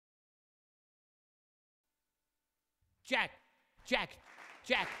Jack, Jack,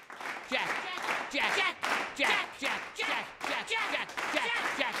 Jack, Jack, Jack, Jack, Jack, Jack, Jack, Jack, Jack, Jack, Jack,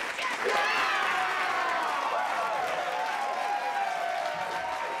 Jack, Jack.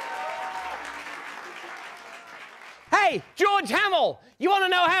 Hey, George Hamill, you want to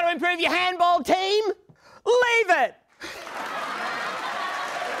know how to improve your handball team? Leave it!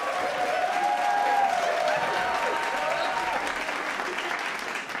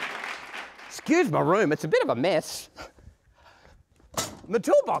 Excuse my room, it's a bit of a mess. My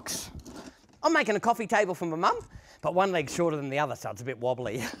toolbox. I'm making a coffee table for my mum, but one leg's shorter than the other, so it's a bit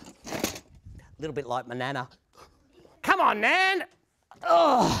wobbly. A little bit like my nana. Come on, Nan!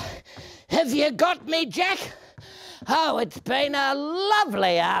 Oh, have you got me, Jack? Oh, it's been a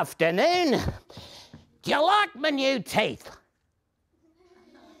lovely afternoon. Do you like my new teeth?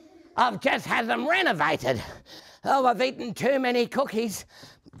 I've just had them renovated. Oh, I've eaten too many cookies.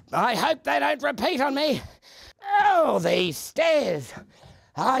 I hope they don't repeat on me. Oh, these stairs.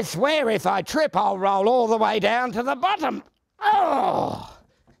 I swear if I trip, I'll roll all the way down to the bottom. Oh.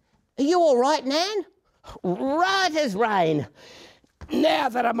 Are you all right, Nan? Right as rain. Now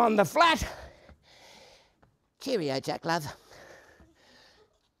that I'm on the flat. Cheerio, Jack, love.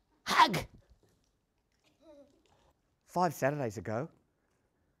 Hug. 5 Saturdays ago,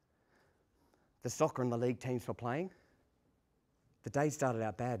 the soccer and the league teams were playing. The day started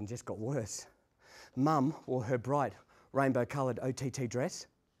out bad and just got worse. Mum wore her bright rainbow-coloured OTT dress.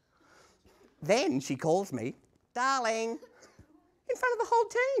 Then she calls me, darling, in front of the whole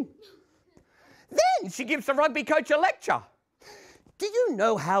team. Then she gives the rugby coach a lecture. Do you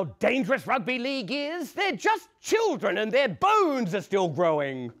know how dangerous rugby league is? They're just children and their bones are still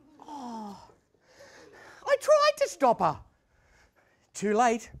growing. Oh, I tried to stop her. Too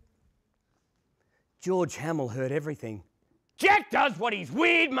late. George Hamill heard everything. Jack does what his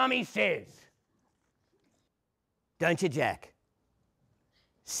weird mummy says. Don't you, Jack?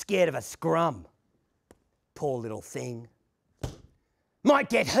 Scared of a scrum. Poor little thing. Might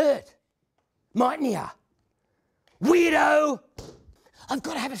get hurt. Mightn't ya? Weirdo! I've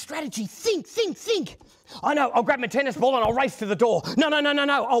got to have a strategy. Think, think, think. I know, I'll grab my tennis ball and I'll race to the door. No.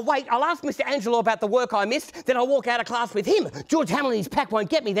 I'll wait. I'll ask Mr. Angelo about the work I missed, then I'll walk out of class with him. George Hamill and his pack won't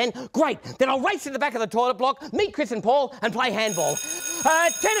get me then. Great. Then I'll race to the back of the toilet block, meet Chris and Paul, and play handball.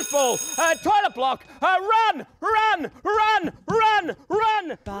 Tennis ball, toilet block, run!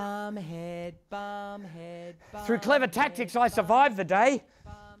 Bum head, bum head, bum Through clever tactics, I survived the day.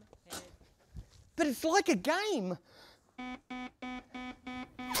 But it's like a game. And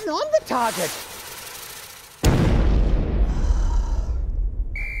I'm the target.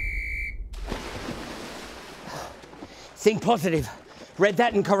 Think positive. Read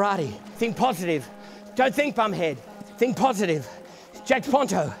that in karate. Think positive. Don't think bumhead. Think positive. Jack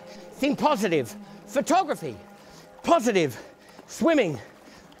Ponto. Think positive. Photography. Positive. Swimming.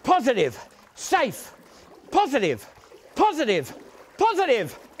 Positive. Safe. Positive. Positive.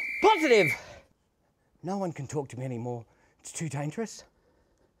 Positive. Positive. No one can talk to me anymore. It's too dangerous.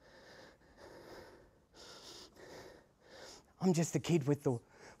 I'm just the kid with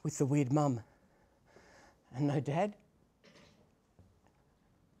the weird mum. And no dad.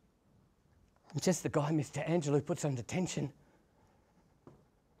 I'm just the guy Mr. Angelo puts under tension.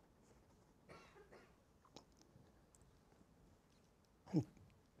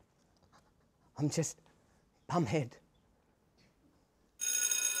 I'm just bumhead.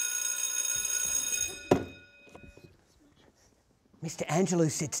 Mr. Angelo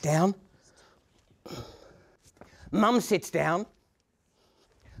sits down. Mum sits down.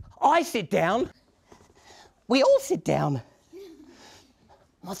 I sit down. We all sit down.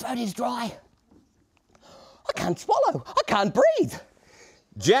 My throat is dry. I can't swallow. I can't breathe.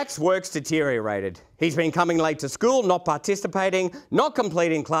 Jack's work's deteriorated. He's been coming late to school, not participating, not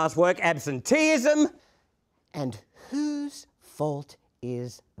completing classwork, absenteeism. And whose fault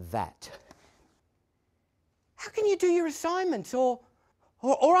is that? How can you do your assignments or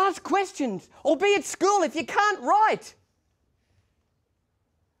ask questions or be at school if you can't write?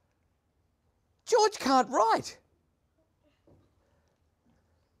 George can't write.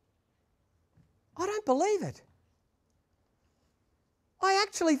 I don't believe it. I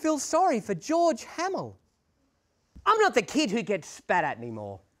actually feel sorry for George Hamill. I'm not the kid who gets spat at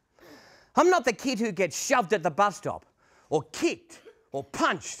anymore. I'm not the kid who gets shoved at the bus stop or kicked or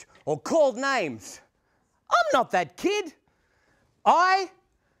punched or called names. I'm not that kid. I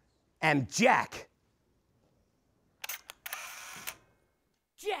am Jack.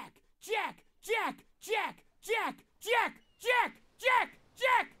 Jack, Jack, Jack, Jack, Jack, Jack, Jack, Jack, Jack,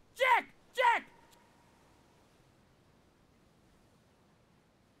 Jack, Jack, Jack.